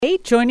Hey,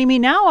 joining me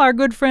now, our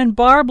good friend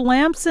Barb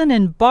Lamson.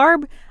 And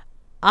Barb,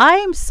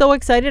 I'm so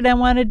excited. I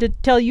wanted to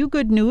tell you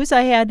good news.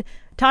 I had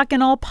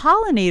talking all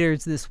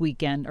pollinators this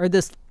weekend, or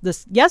this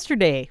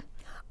yesterday.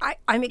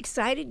 I'm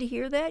excited to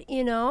hear that,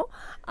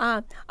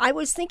 I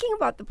was thinking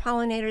about the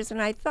pollinators, and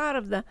I thought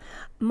of the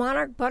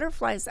monarch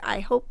butterflies.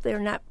 I hope they're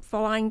not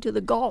flying to the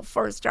Gulf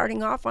or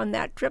starting off on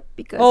that trip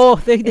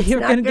because it's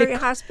not very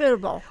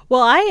hospitable.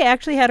 Well, I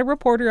actually had a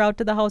reporter out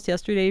to the house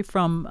yesterday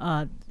from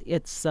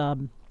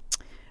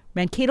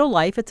Mankato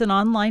Life. It's an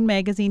online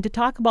magazine to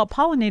talk about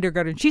pollinator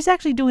gardens. She's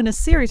actually doing a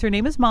series. Her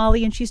name is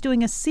Molly, and she's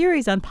doing a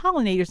series on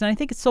pollinators, and I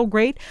think it's so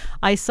great.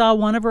 I saw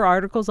one of her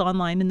articles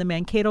online in the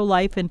Mankato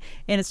Life, and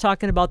it's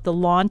talking about the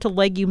Lawn to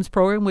Legumes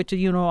program, which,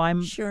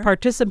 I'm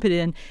participant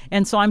in.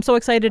 And so I'm so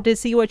excited to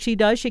see what she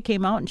does. She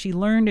came out and she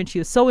learned, and she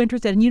was so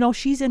interested. And,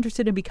 she's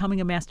interested in becoming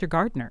a Master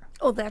Gardener.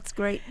 Oh, that's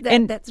great.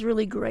 That's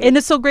really great. And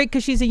it's so great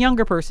because she's a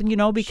younger person,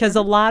 because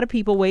a lot of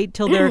people wait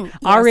till they're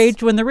our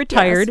age when they're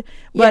retired.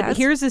 Yes. But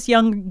here's this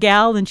young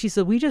gal, and she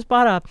said, we just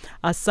bought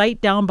a site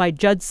down by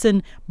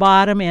Judson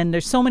Bottom, and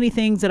there's so many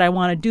things that I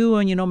want to do,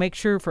 and make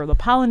sure for the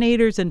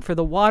pollinators and for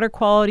the water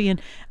quality,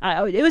 and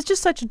it was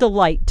just such a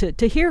delight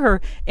to hear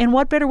her. And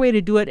what better way to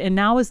do it? And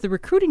now is the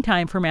recruiting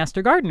time for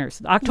Master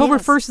Gardeners. October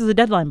 1st is the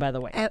deadline, by the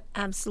way.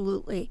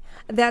 Absolutely,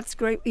 that's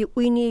great.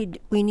 We need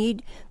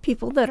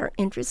people that are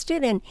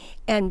interested,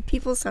 and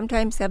people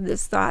sometimes have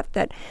this thought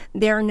that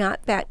they're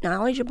not that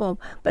knowledgeable.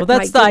 But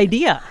that's the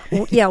idea.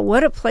 Yeah,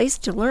 what a place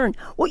to learn.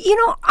 Well,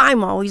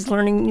 I'm always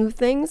learning new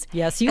things.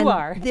 Yes, you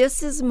are.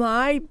 This is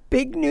my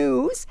big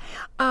news.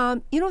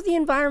 The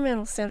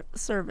Environmental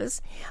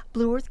Service,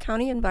 Blue Earth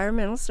County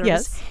Environmental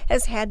Service,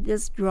 has had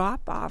this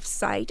drop-off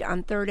site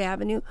on 3rd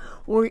Avenue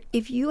where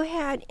if you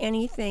had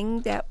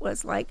anything that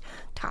was like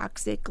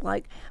toxic,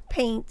 like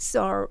paints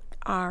or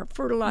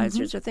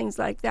fertilizers or things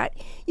like that,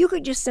 you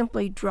could just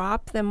simply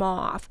drop them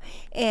off.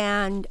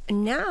 And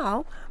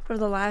now, for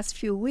the last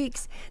few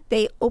weeks,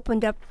 they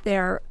opened up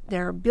their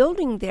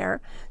building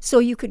there so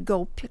you could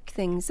go pick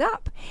things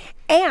up.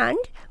 And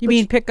you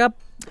mean pick up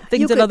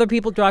things that other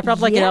people drop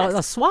off, like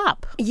a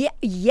swap?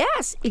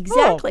 Yes,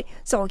 exactly. Oh.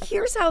 So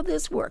here's how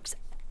this works.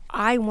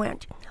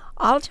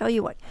 I'll tell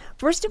you what.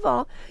 First of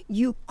all,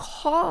 you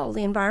call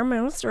the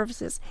Environmental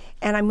Services,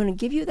 and I'm going to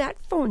give you that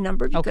phone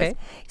number because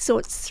so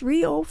it's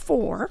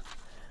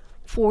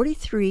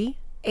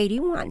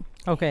 304-4381.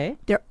 Okay.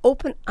 They're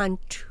open on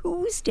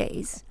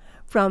Tuesdays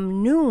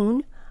from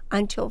noon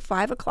until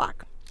 5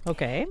 o'clock.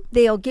 Okay.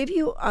 They'll give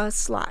you a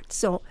slot.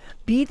 So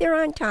be there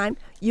on time.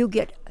 You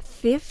get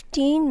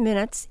 15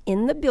 minutes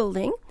in the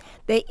building.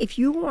 If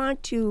you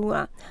want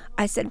to,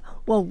 I said,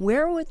 well,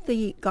 where would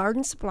the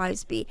garden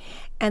supplies be?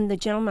 And the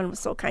gentleman was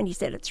so kind. He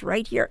said, it's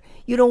right here.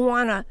 You don't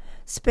want to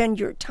spend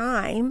your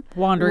time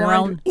wandering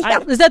around. Yeah.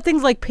 Is that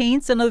things like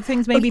paints and other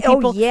things maybe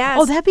people? Oh, yes.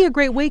 Oh, that'd be a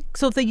great way.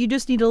 So if you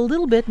just need a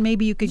little bit,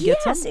 maybe you could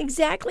get some. Yes,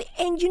 exactly.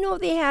 And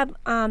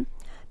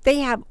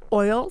they have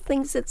oil,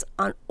 things that's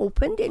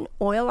unopened in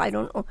oil. I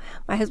don't know.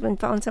 My husband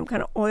found some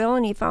kind of oil,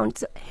 and he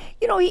found,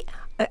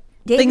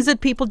 things that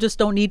people just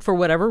don't need for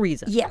whatever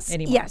reason. Yes,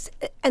 anymore. Yes,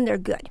 and they're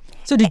good.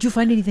 So did you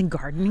find anything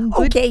gardening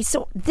good? Okay,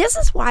 so this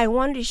is why I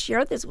wanted to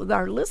share this with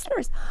our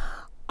listeners.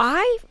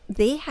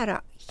 They had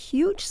a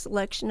huge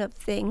selection of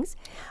things.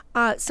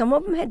 Some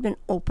of them had been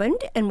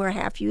opened and were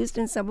half used,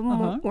 and some of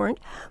them weren't.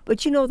 But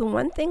the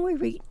one thing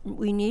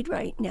we need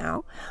right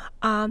now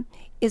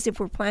is if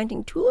we're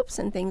planting tulips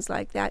and things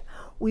like that,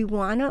 we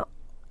want to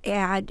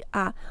add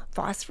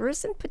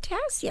phosphorus and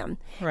potassium.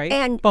 Right.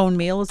 And bone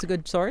meal is a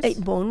good source.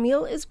 Bone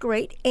meal is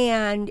great,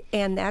 and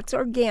that's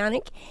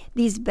organic.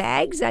 These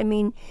bags,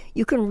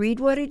 you can read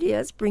what it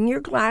is. Bring your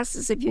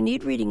glasses if you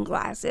need reading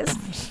glasses,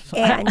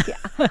 and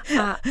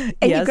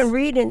you can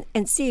read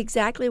and see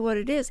exactly what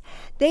it is.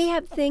 They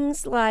have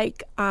things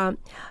like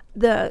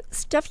the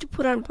stuff to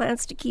put on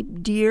plants to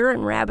keep deer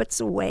and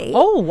rabbits away.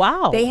 Oh,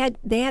 wow. They had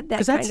that kind of thing.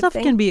 Because that stuff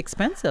can be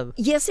expensive.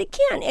 Yes, it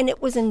can, and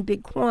it was in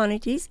big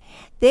quantities.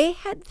 They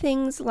had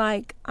things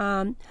like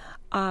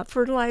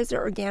fertilizer,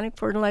 organic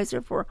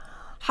fertilizer for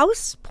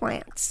house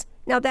plants.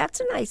 Now, that's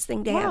a nice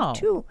thing to have,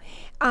 too.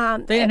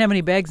 They didn't have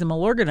any bags of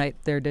Milorganite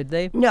there, did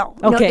they? No,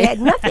 they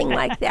had nothing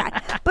like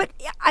that. But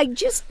I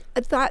just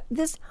thought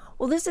this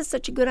is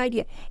such a good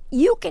idea.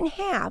 You can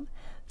have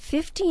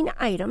 15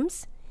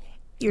 items.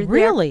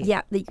 Really?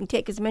 Yeah, you can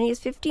take as many as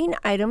 15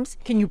 items.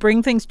 Can you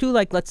bring things too,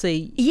 like, let's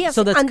say... Yes,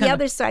 so that's on the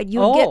other side,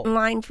 you'll get in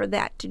line for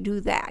that, to do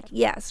that.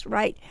 Yes,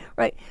 right.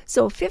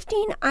 So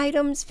 15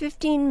 items,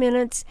 15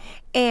 minutes,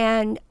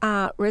 and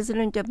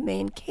resident of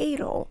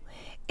Mankato.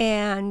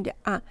 And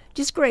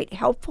just great,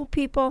 helpful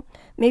people.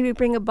 Maybe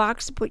bring a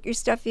box to put your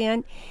stuff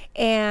in.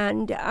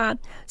 And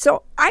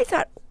so I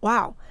thought,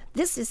 wow,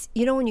 this is,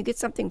 when you get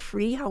something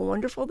free, how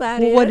wonderful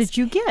that is. Well, what did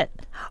you get?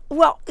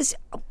 Well,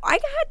 I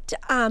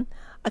got...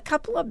 a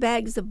couple of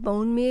bags of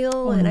bone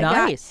meal, and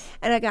nice.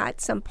 I got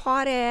some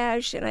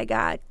potash, and I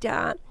got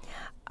I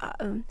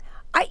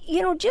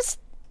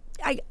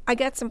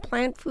got some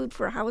plant food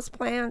for house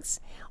plants,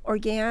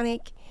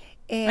 organic.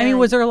 And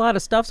was there a lot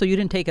of stuff, so you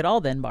didn't take it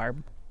all then,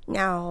 Barb?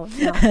 No.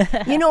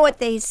 You know what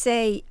they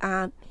say,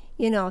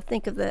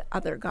 think of the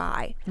other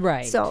guy.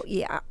 Right. So,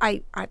 yeah,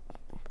 I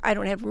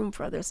don't have room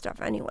for other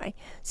stuff anyway.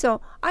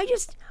 So, I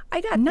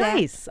got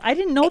nice. that. I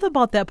didn't know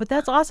about that, but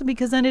that's awesome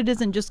because then it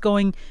isn't just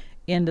going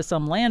into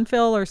some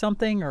landfill or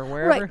something or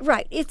wherever.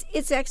 Right.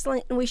 It's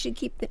excellent, and we should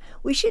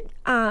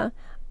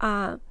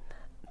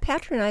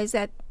patronize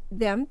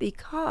them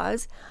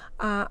because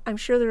I'm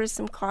sure there is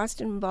some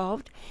cost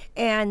involved,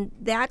 and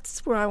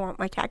that's where I want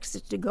my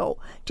taxes to go,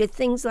 to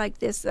things like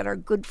this that are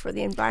good for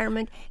the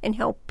environment and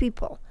help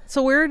people.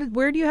 So where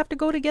do you have to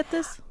go to get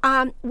this?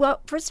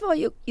 Well, first of all,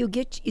 you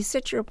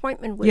set your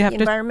appointment with the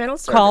environmental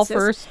services. Call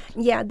first.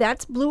 Yeah,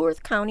 that's Blue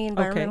Earth County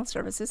Environmental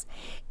Services,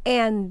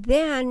 and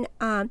then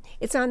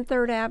it's on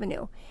 3rd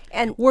Avenue.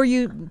 And where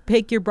you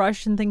take your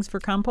brush and things for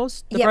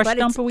compost? The brush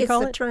dump, we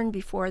call it? it's the turn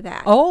before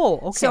that. Oh,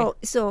 okay.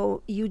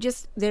 So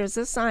there's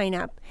a sign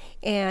up,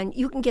 and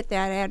you can get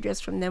that address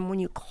from them when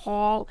you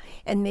call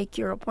and make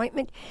your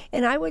appointment.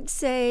 And I would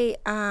say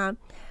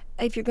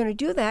if you're going to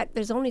do that,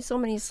 there's only so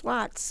many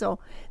slots, so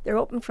they're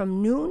open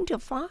from noon to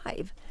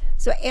 5.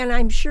 So, and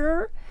I'm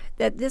sure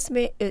that this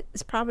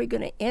is probably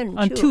going to end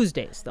on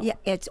Tuesdays, though. Yeah,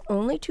 it's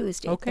only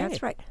Tuesday. Okay,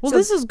 that's right. Well,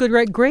 this is good,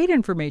 right? Great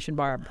information,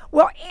 Barb.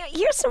 Well,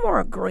 here's some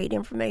more great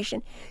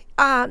information.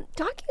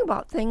 Talking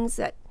about things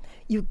that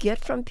you get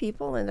from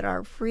people and that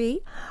are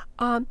free.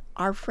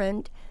 Our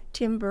friend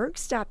Tim Berg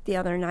stopped the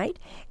other night,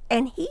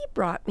 and he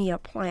brought me a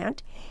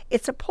plant.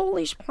 It's a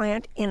Polish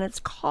plant, and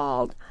it's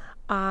called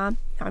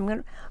Machika.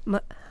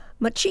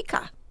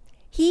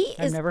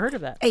 I've never heard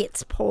of that.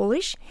 It's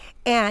Polish,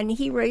 and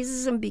he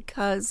raises them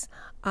because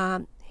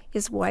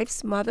his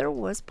wife's mother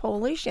was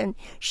Polish, and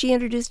she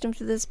introduced him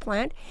to this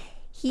plant.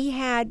 He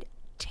had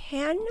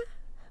 10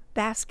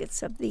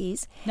 baskets of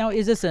these. Now,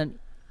 is this an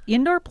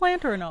indoor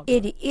plant or an outdoor?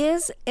 It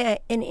is an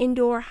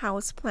indoor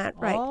house plant,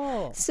 right?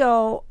 Oh.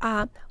 So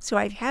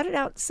I've had it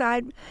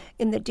outside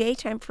in the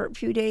daytime for a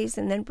few days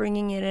and then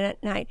bringing it in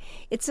at night.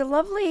 It's a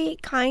lovely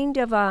kind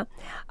of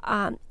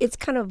it's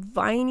kind of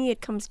viney.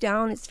 It comes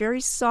down. It's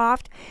very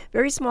soft,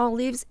 very small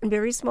leaves and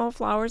very small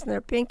flowers, and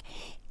they're pink.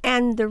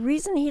 And the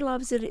reason he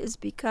loves it is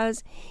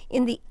because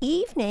in the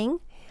evening,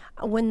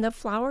 when the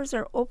flowers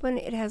are open,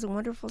 it has a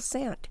wonderful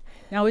scent.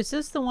 Now, is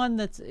this the one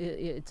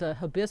it's a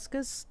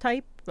hibiscus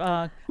type?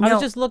 No. I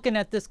was just looking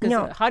at this because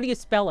No. How do you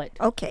spell it?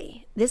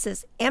 Okay, this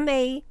is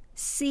Maceijka.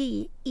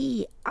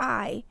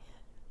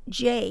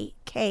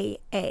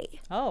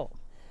 Oh.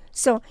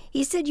 So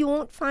he said you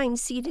won't find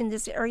seed in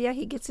this area.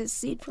 He gets his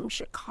seed from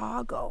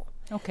Chicago.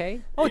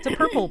 Okay. Oh, it's a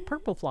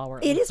purple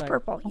flower. It is like.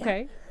 purple. Yeah.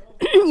 Okay.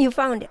 You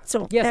found it.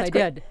 So yes, that's I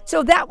great. did.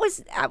 So that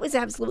was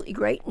absolutely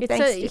great.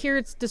 And Here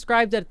it's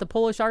described at the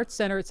Polish Arts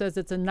Center. It says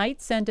it's a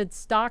night-scented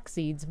stock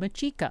seeds,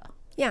 Machika.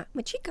 Yeah,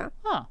 Machika.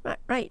 Huh.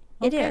 Right.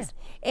 It is.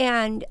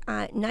 And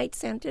night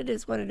scented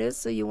is what it is.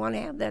 So you want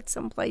to have that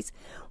someplace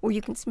where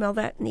you can smell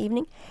that in the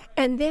evening.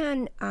 And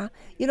then, I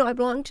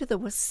belong to the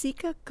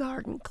Wasika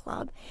Garden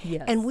Club.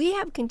 Yes. And we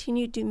have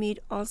continued to meet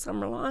all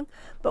summer long,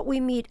 but we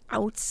meet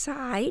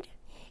outside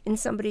in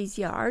somebody's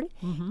yard,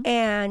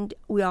 and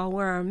we all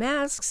wear our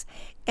masks,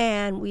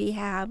 and we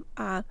have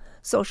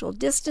social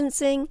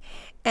distancing.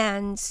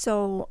 And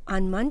so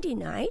on Monday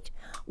night,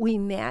 we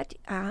met,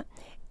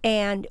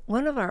 and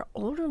one of our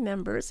older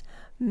members,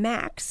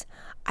 Max,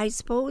 I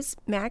suppose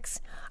Max,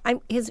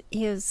 his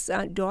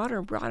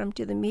daughter brought him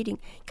to the meeting.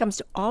 He comes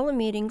to all the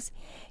meetings.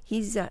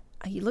 He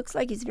looks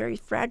like he's very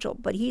fragile,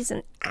 but he's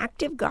an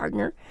active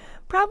gardener,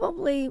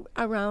 probably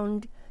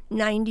around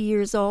 90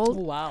 years old.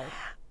 Oh, wow.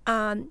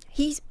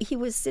 He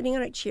was sitting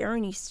on a chair,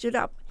 and he stood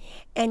up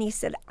and he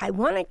said, I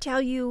want to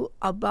tell you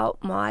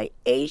about my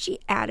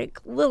Asiatic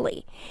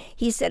lily.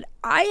 He said,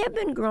 I have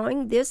been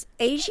growing this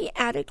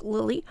Asiatic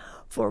lily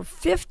for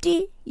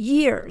 50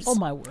 years. Oh,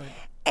 my word.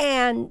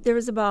 And there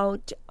was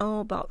about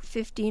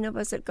 15 of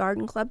us at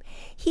Garden Club.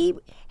 He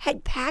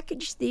had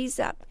packaged these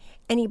up,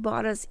 and he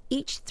bought us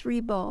each 3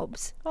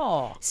 bulbs.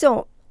 Oh.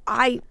 So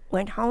I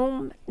went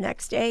home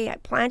next day, I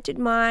planted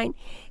mine,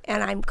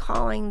 and I'm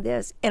calling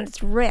this, and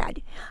it's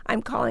red,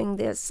 I'm calling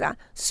this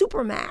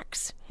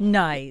Supermax.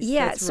 Nice.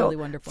 Yeah, That's really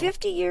wonderful.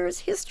 50 years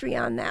history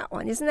on that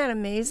one. Isn't that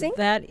amazing?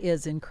 That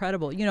is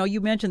incredible.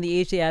 You mentioned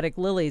the Asiatic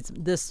lilies.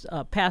 This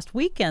past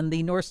weekend,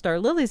 the North Star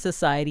Lily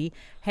Society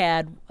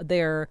had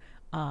their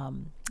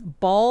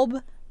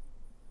bulb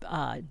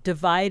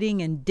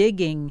dividing and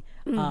digging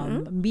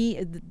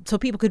so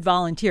people could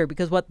volunteer,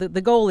 because what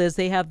the goal is,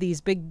 they have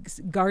these big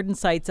garden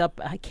sites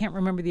up. I can't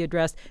remember the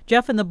address.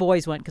 Jeff and the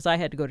boys went because I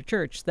had to go to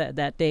church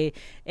that day.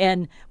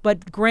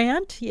 But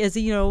Grant is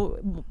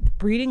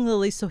breeding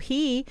lilies, so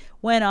he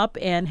went up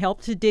and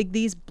helped to dig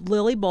these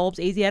lily bulbs,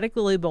 Asiatic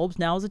lily bulbs.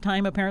 Now is the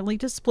time apparently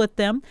to split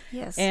them.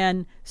 Yes.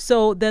 And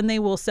so then they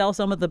will sell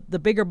some of the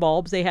bigger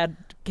bulbs. They had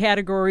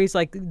categories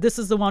like, this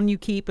is the one you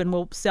keep and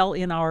we'll sell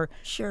in our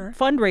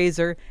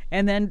fundraiser.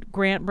 And then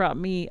Grant brought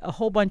me a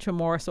whole bunch of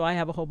more, so I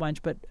have a whole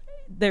bunch. But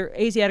their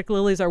Asiatic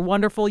lilies are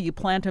wonderful. You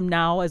plant them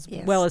now as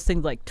well as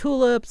things like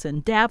tulips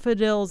and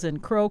daffodils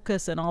and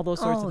crocus and all those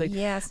sorts of things.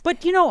 Yes.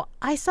 But,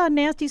 I saw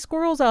nasty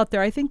squirrels out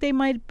there. I think they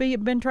might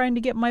have been trying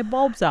to get my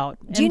bulbs out.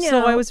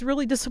 So I was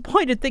really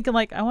disappointed, thinking,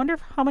 I wonder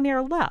how many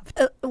are left.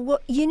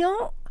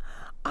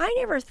 I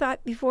never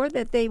thought before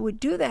that they would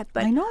do that.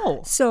 But I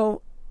know.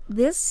 So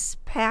this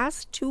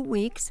past 2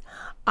 weeks,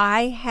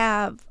 I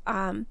have...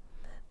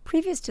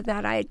 previous to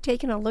that, I had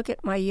taken a look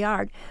at my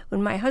yard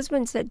when my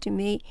husband said to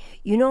me,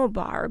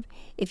 Barb,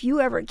 if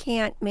you ever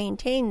can't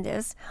maintain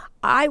this,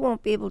 I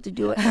won't be able to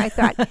do it. And I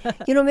thought,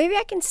 maybe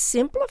I can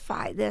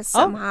simplify this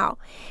somehow.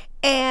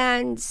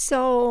 And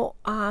so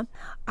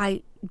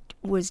I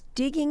was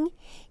digging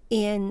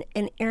in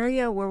an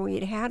area where we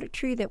had a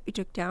tree that we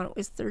took down. It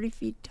was 30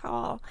 feet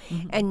tall,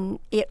 and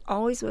it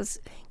always was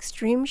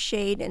extreme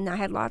shade, and I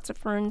had lots of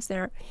ferns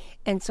there.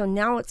 And so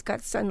now it's got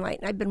sunlight,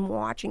 and I've been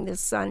watching the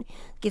sun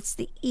gets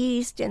the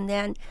east, and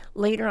then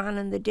later on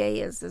in the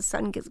day as the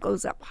sun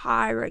goes up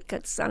higher, it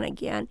gets sun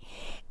again.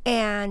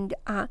 And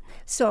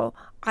so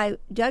I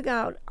dug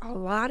out a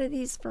lot of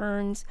these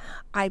ferns.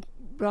 I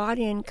brought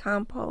in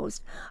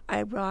compost.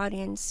 I brought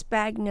in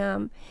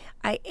sphagnum.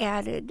 I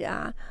added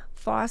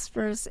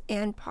phosphorus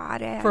and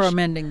potash. For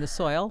amending the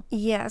soil?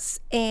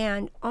 Yes,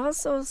 and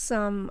also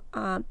some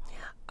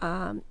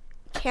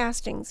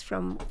castings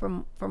from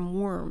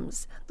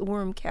worms, the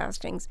worm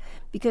castings,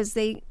 because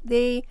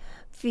they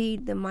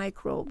feed the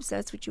microbes.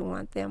 That's what you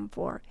want them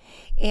for.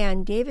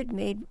 And David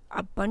made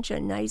a bunch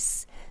of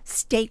nice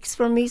stakes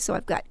for me, so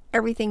I've got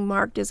everything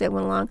marked as I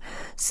went along.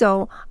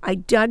 So I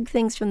dug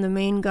things from the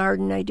main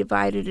garden, I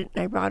divided it,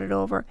 and I brought it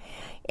over.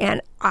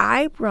 And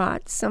I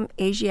brought some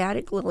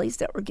Asiatic lilies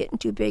that were getting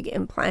too big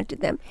and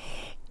planted them.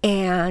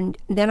 And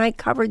then I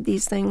covered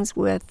these things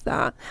with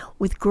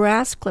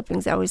grass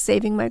clippings. I was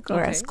saving my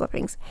grass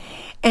clippings.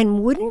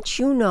 And wouldn't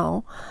you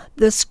know,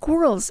 the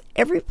squirrels,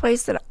 every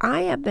place that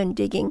I have been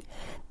digging,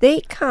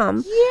 they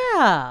come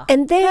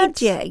and they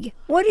dig.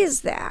 What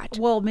is that?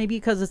 Well, maybe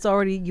because it's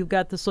already, you've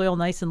got the soil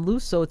nice and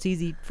loose, so it's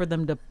easy for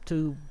them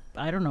to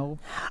I don't know.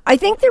 I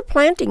think they're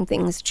planting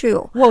things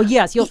too. Well,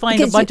 yes, you'll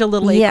find a bunch of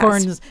little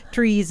acorns,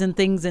 trees, and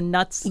things and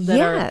nuts that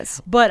are.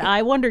 But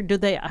I wonder,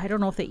 I don't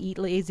know if they eat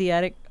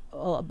Asiatic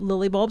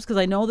lily bulbs, because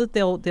I know that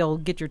they'll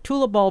get your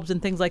tulip bulbs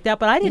and things like that,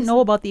 but I didn't know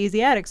about the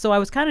Asiatics, so I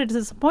was kind of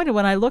disappointed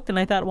when I looked and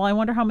I thought, well, I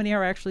wonder how many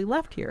are actually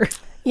left here.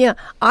 Yeah,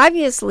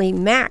 obviously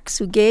Max,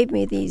 who gave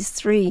me these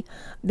 3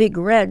 big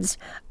reds,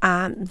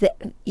 they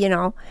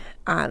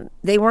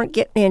weren't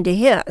getting into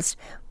his,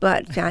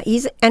 but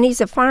he's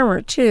a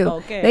farmer too.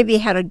 Okay. Maybe he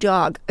had a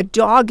dog. A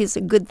dog is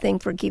a good thing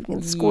for keeping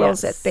the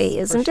squirrels at bay,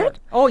 isn't it?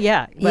 Oh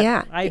yeah, but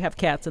yeah. I have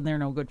cats and they're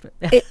no good for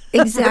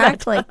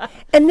exactly.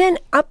 And then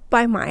up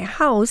by my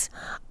house,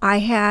 I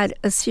had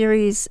a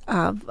series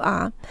of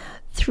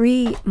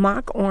 3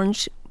 mock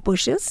orange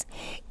bushes,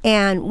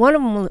 and one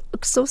of them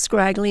looked so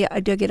scraggly, I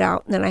dug it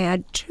out, and then I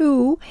had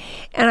 2,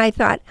 and I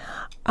thought,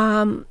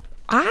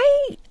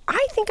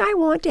 I think I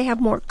want to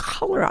have more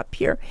color up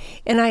here.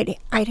 And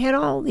I'd had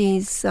all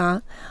these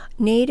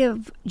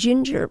native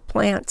ginger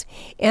plants,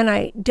 and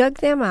I dug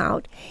them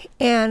out,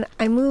 and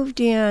I moved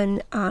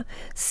in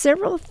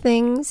several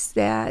things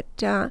that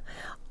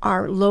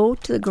are low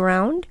to the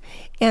ground,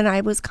 and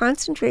I was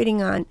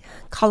concentrating on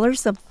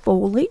colors of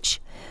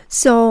foliage.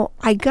 So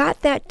I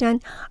got that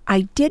done.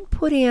 I did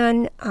put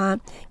in,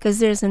 because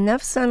there's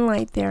enough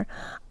sunlight there,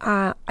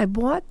 I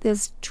bought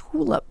this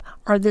tulip,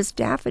 or this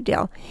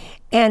daffodil,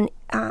 and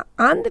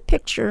on the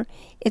picture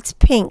it's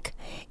pink,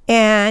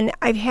 and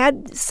I've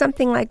had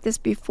something like this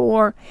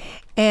before,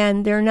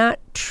 and they're not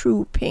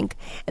true pink,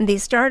 and they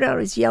start out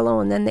as yellow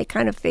and then they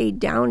kind of fade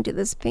down to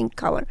this pink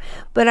color,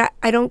 but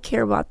I don't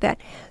care about that.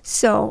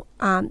 So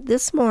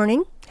this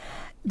morning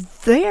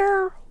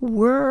there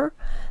were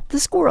the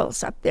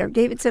squirrels up there.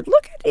 David said,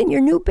 look at it in your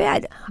new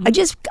bed. I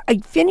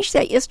finished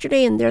that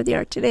yesterday, and there they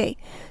are today.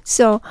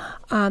 So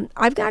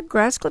I've got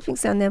grass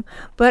clippings on them,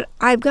 but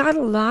I've got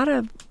a lot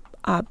of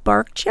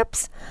bark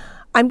chips.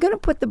 I'm going to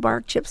put the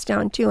bark chips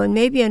down too, and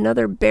maybe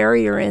another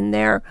barrier in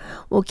there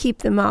will keep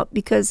them out,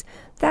 because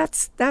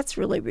that's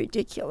really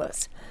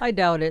ridiculous. I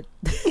doubt it.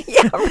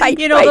 Yeah, right.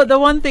 Right. The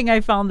one thing I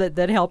found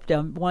that helped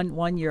them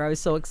one year, I was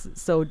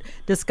so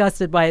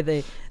disgusted by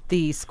the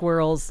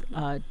squirrels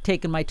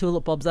taking my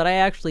tulip bulbs that I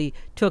actually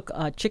took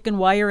chicken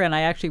wire, and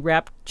I actually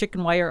wrapped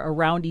chicken wire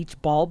around each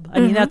bulb.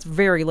 I mean, that's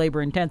very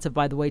labor intensive,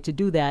 by the way, to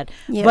do that.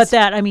 Yes. But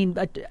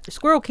a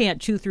squirrel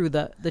can't chew through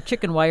the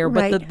chicken wire,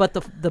 but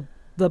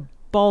the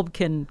bulb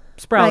can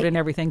sprout and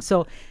everything.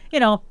 So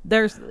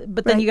then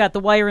you got the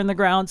wire in the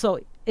ground. So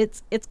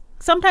it's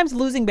sometimes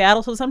losing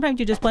battle. So sometimes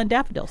you just plant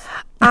daffodils.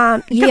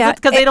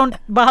 Because they don't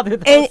bother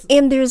those.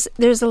 And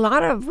there's a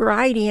lot of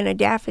variety in a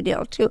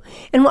daffodil too.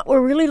 And what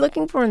we're really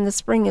looking for in the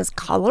spring is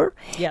color.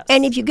 Yes.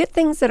 And if you get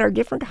things that are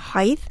different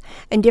height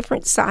and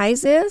different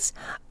sizes,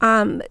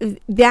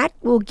 that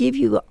will give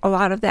you a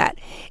lot of that.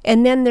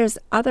 And then there's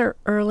other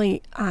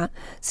early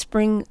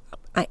spring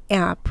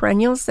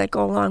perennials that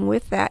go along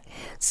with that.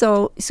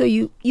 So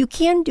you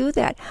can do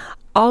that.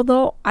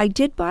 although I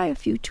did buy a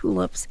few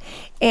tulips,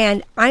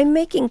 and I'm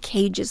making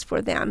cages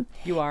for them.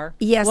 You are?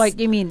 Yes. Like,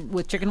 you mean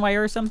with chicken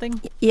wire or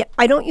something? Yeah,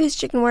 I don't use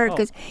chicken wire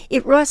because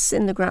it rusts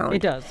in the ground.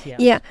 It does, yeah.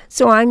 Yeah,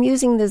 so I'm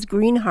using this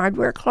green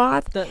hardware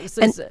cloth,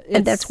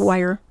 and that's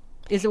wire.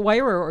 Is it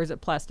wire or is it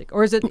plastic?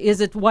 Or is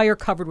it wire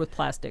covered with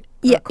plastic?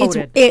 Yeah,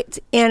 coated?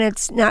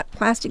 It's not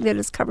plastic that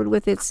it's covered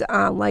with. It's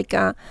like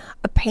a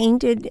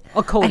painted...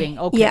 A coating,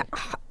 okay. Yeah,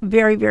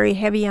 very, very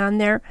heavy on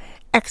there.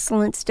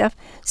 Excellent stuff.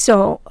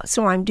 So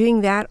I'm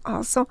doing that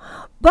also.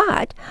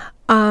 But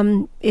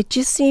it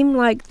just seemed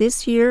like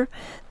this year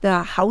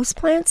the house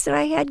plants that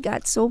I had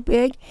got so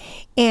big.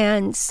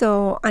 And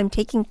so I'm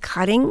taking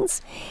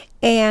cuttings.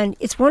 And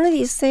it's one of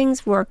these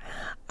things where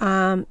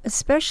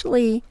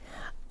especially...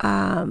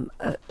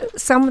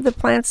 some of the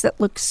plants that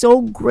look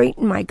so great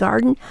in my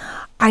garden,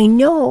 I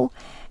know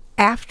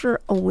after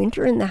a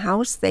winter in the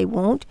house they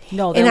won't.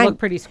 No, they look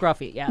pretty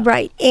scruffy, yeah.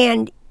 Right,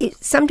 and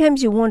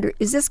sometimes you wonder,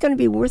 is this going to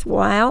be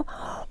worthwhile,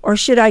 or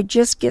should I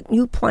just get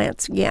new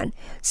plants again?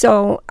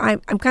 So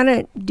I'm kind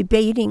of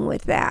debating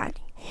with that.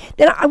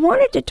 Then I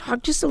wanted to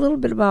talk just a little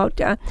bit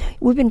about,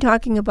 we've been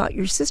talking about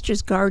your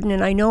sister's garden,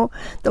 and I know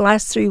the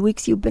last 3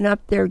 weeks you've been up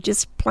there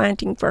just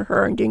planting for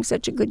her and doing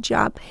such a good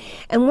job.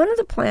 And one of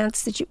the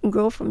plants that you can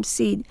grow from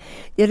seed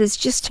that is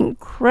just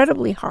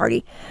incredibly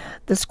hardy,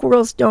 the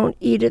squirrels don't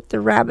eat it,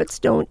 the rabbits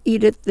don't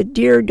eat it, the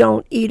deer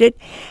don't eat it,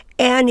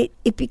 and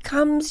it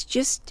becomes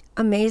just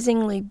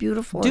amazingly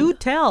beautiful. Do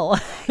tell.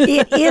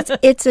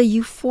 It's a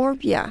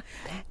euphorbia.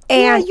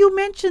 And you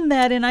mentioned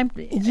that, and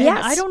yes. And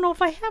I don't know if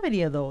I have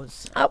any of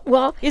those.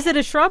 Well, is it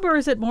a shrub or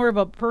is it more of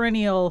a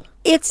perennial?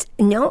 It's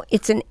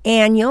an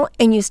annual,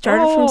 and you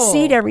start it from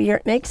seed every year.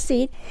 It makes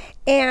seed.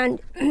 And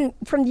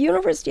from the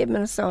University of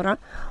Minnesota,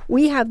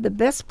 we have the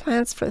best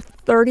plants for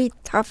 30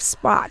 tough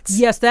spots.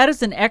 Yes, that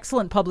is an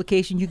excellent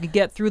publication you can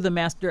get through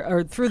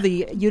through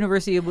the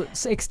University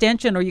of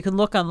Extension, or you can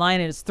look online,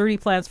 and it's 30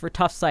 plants for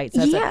tough sites.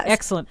 That's an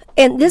excellent.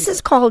 And this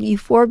is called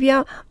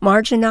Euphorbia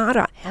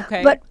marginata.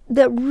 Okay. But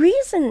the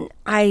reason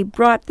I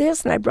brought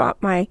this, and I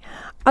brought my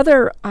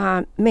other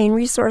main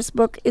resource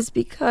book, is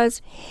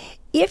because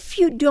if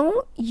you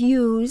don't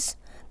use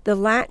the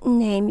Latin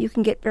name, you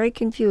can get very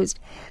confused.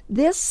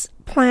 This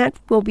plant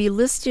will be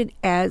listed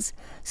as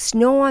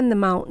snow on the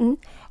mountain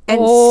and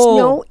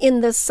snow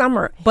in the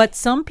summer. But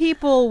some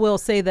people will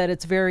say that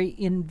it's very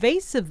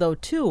invasive, though,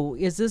 too.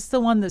 Is this the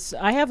one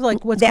I have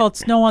like what's called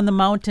snow on the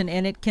mountain,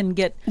 and it can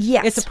get...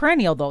 Yes. It's a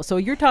perennial, though, so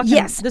you're talking...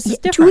 Yes. This is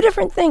different. Two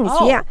different things,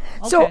 yeah.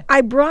 Okay. So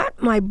I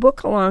brought my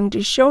book along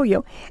to show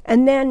you.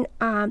 And then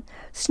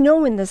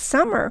snow in the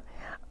summer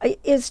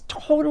is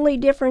totally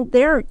different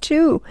there,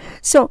 too.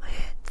 So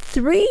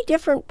 3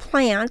 different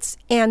plants,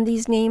 and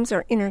these names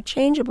are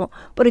interchangeable.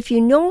 But if you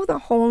know the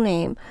whole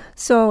name,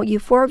 so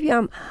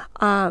Euphorbia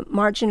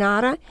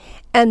marginata,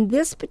 and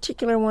this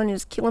particular one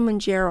is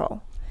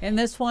Kilimanjaro. And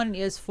this one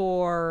is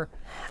for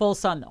full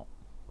sun, though.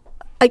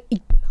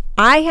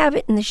 I have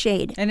it in the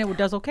shade. And it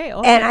does okay.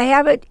 And I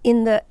have it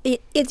in the,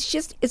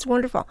 it's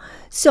wonderful.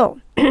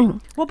 So.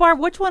 Well, Barb,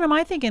 which one am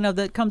I thinking of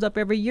that comes up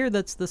every year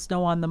that's the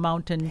snow on the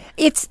mountain?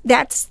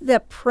 That's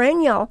the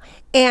perennial.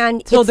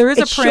 And so there is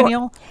a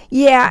perennial?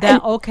 Yeah.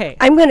 Okay.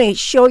 I'm going to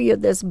show you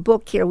this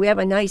book here. We have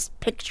a nice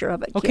picture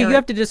of it. Okay, Karen. You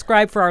have to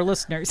describe for our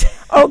listeners.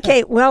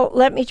 Okay, well,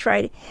 let me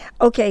try.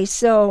 Okay,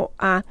 so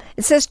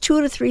it says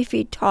 2 to 3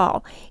 feet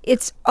tall.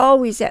 It's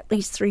always at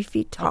least 3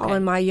 feet tall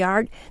in my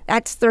yard.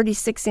 That's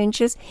 36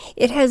 inches.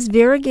 It has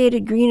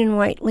variegated green and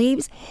white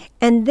leaves.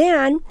 And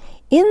then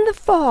in the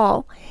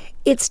fall,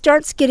 it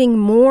starts getting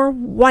more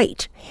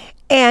white,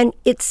 and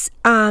it's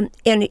and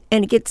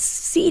it gets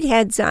seed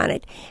heads on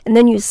it. And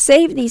then you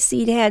save these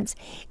seed heads,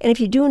 and if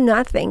you do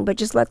nothing but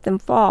just let them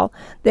fall,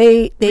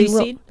 they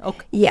reseed? Will.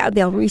 Okay. Yeah,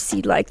 they'll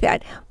reseed like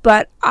that.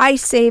 But I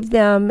save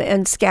them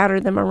and scatter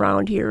them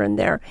around here and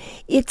there.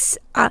 It's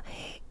a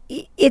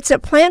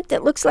plant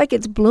that looks like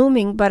it's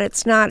blooming, but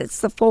it's not.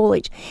 It's the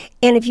foliage.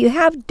 And if you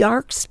have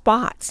dark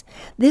spots,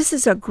 this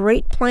is a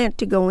great plant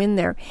to go in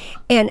there.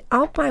 And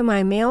out by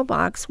my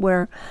mailbox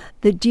where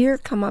the deer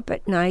come up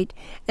at night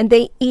and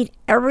they eat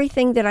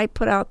everything that I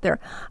put out there,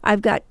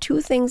 I've got 2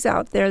 things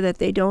out there that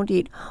they don't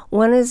eat.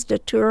 One is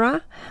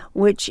datura,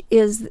 which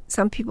is,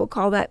 some people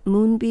call that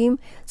moonbeam.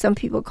 Some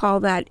people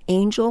call that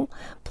angel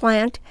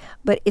plant,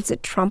 but it's a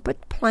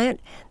trumpet plant.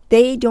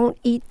 They don't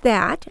eat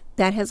that.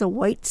 That has a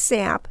white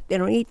sap. They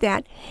don't eat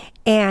that.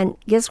 And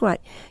guess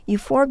what?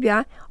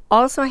 Euphorbia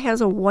also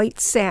has a white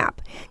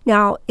sap.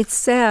 Now, it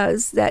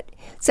says that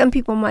some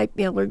people might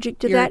be allergic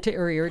to that.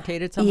 Or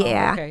irritated somehow?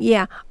 Yeah, okay.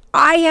 Yeah.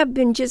 I have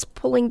been just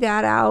pulling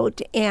that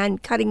out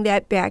and cutting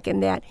that back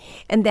and that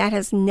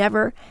has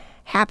never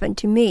happened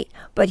to me.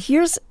 But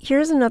here's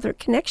another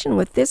connection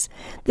with this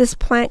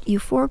plant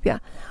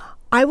Euphorbia.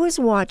 I was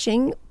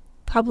watching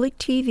public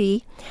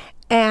TV,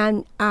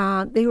 and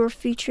they were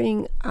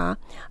featuring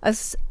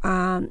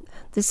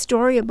the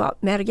story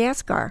about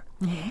Madagascar.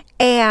 Mm-hmm.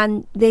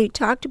 And they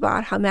talked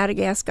about how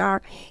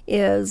Madagascar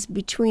is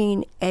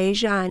between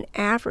Asia and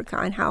Africa,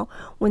 and how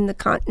when the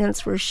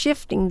continents were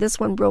shifting, this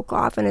one broke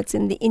off and it's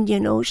in the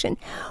Indian Ocean.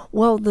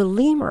 Well, the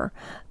lemur,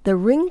 the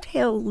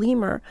ring-tailed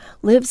lemur,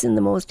 lives in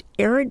the most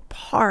arid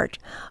part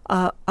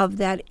of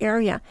that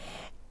area.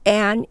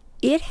 And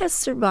it has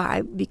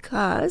survived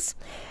because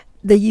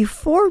the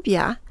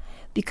euphorbia,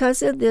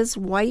 because of this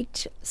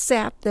white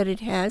sap that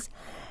it has,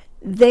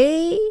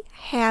 they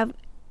have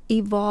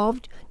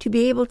evolved to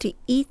be able to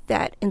eat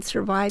that and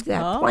survive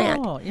that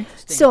plant. Oh,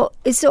 interesting.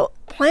 So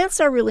plants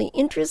are really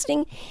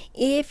interesting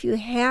if you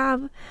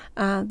have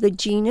the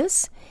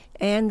genus,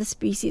 and the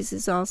species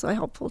is also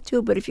helpful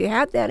too. But if you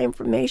have that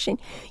information,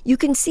 you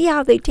can see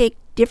how they take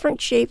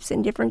different shapes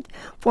and different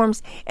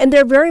forms, and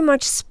they're very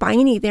much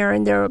spiny there,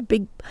 and they're a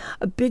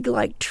big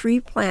like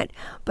tree plant.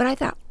 But I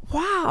thought,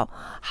 wow,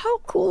 how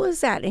cool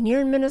is that? And here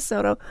in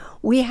Minnesota,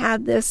 we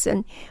have this,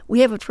 and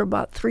we have it for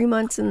about 3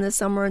 months in the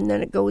summer, and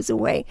then it goes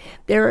away.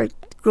 There it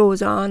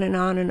goes on and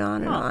on and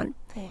on and on.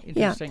 Oh,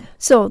 interesting. Yeah.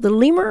 So the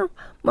lemur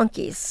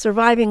monkeys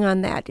surviving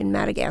on that in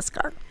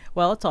Madagascar.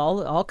 Well, it's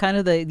all kind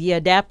of the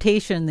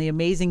adaptation, the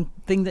amazing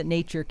thing that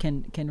nature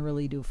can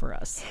really do for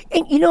us.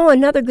 And you know,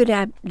 another good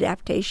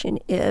adaptation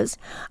is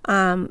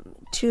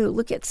to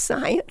look at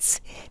science,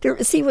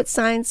 to see what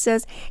science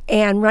says.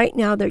 And right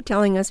now they're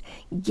telling us,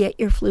 get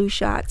your flu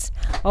shots.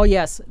 Oh,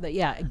 yes.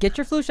 Yeah, get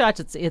your flu shots.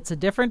 It's a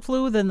different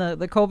flu than the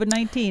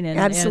COVID-19, and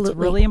it's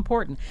really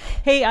important.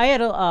 Hey, I had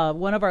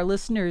one of our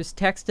listeners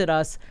texted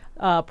us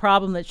a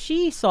problem that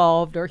she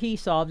solved, or he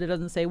solved, it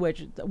doesn't say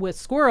which, with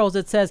squirrels.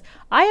 It says,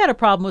 I had a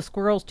problem with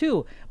squirrels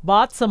too.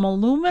 Bought some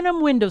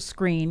aluminum window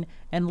screen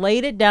and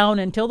laid it down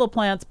until the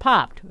plants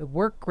popped. It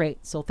worked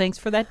great. So thanks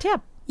for that tip.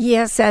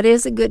 Yes, that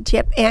is a good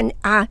tip. And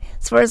as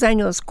far as I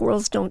know,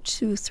 squirrels don't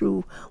chew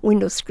through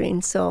window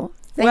screens. So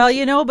but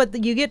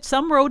you get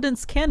some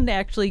rodents can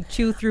actually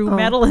chew through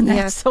metal and that.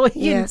 Yes, So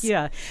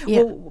yeah.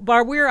 Well,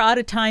 Barb, we're out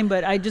of time,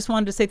 but I just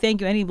wanted to say thank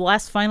you. Any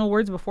last final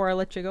words before I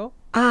let you go?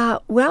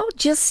 Well,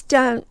 just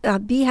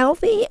be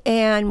healthy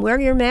and wear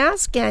your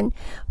mask and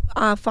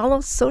follow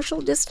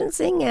social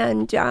distancing.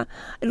 And it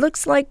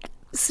looks like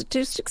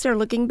statistics are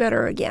looking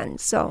better again.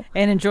 So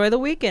and enjoy the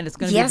weekend. It's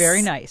going to be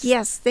very nice.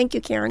 Yes. Thank you,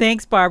 Karen.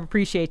 Thanks, Barb.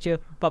 Appreciate you.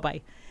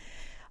 Bye-bye.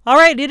 All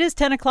right, it is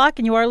 10 o'clock,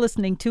 and you are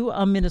listening to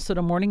A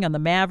Minnesota Morning on the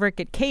Maverick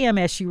at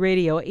KMSU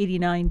Radio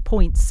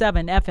 89.7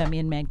 FM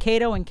in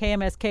Mankato and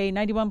KMSK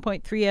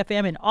 91.3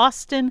 FM in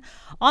Austin,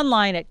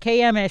 online at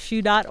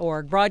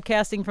kmsu.org,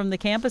 broadcasting from the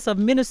campus of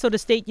Minnesota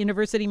State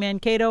University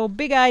Mankato,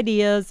 big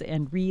ideas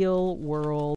and real world